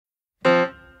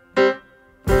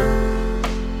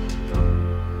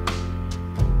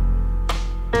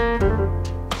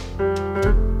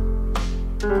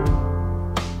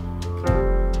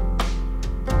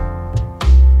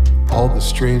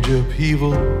strange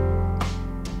upheaval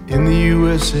in the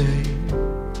USA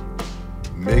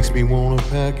makes me wanna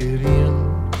pack it in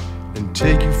and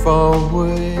take you far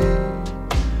away,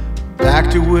 back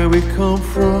to where we come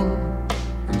from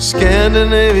in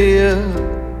Scandinavia.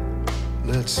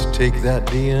 Let's take that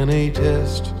DNA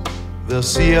test. They'll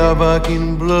see our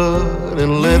Viking blood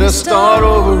and let us start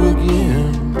over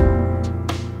again.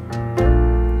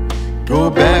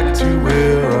 Go back to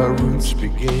where our roots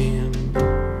began.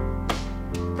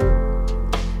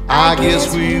 I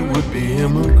guess we would be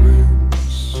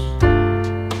immigrants,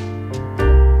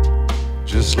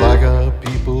 just like our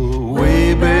people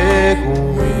way back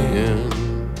when,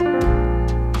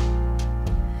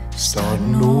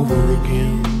 starting over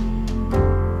again.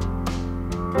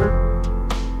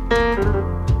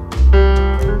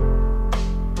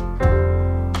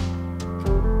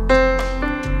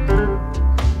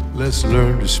 Let's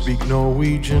learn to speak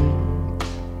Norwegian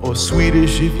or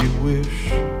Swedish if you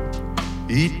wish.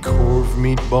 Eat korv,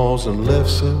 meatballs and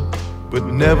leftsa, but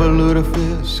never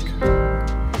lutefisk.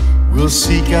 We'll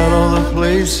seek out all the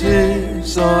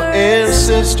places our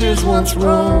ancestors once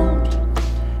roamed.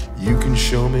 You can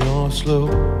show me Oslo,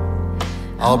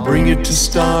 I'll bring you to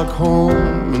Stockholm,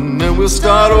 and then we'll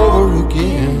start over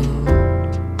again.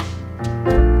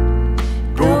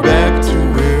 Go back to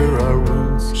where our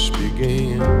roots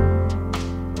began.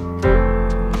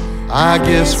 I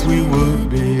guess we would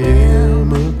be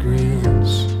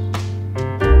immigrants,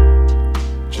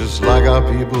 just like our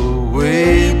people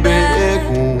way back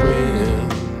when,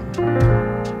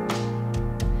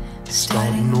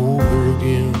 starting over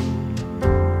again.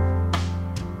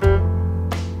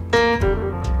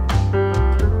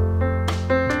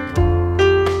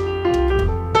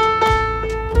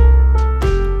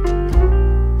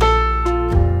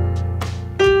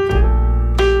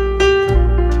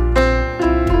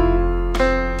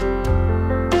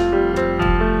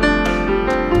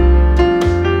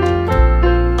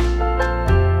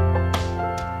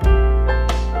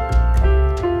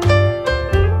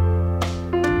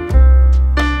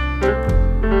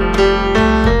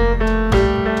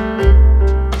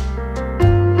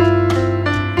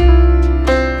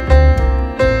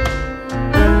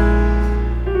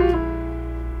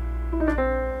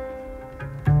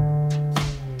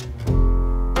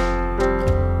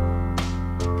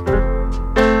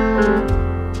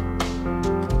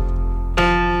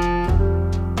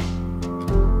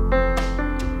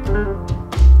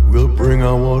 Bring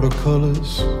our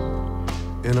watercolors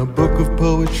in a book of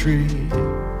poetry.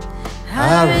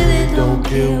 I really don't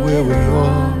care where we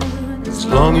are, as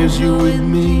long as you're with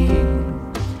me.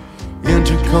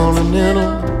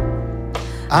 Intercontinental,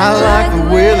 I like the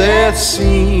way that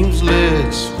seems.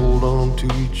 Let's hold on to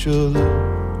each other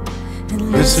and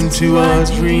listen to our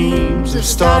dreams of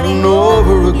starting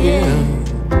over again.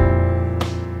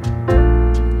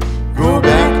 Go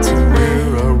back to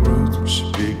where our roots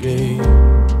began.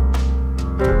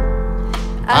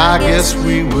 I guess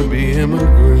we would be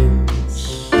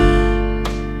immigrants,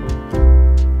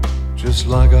 just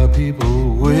like our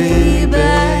people way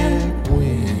back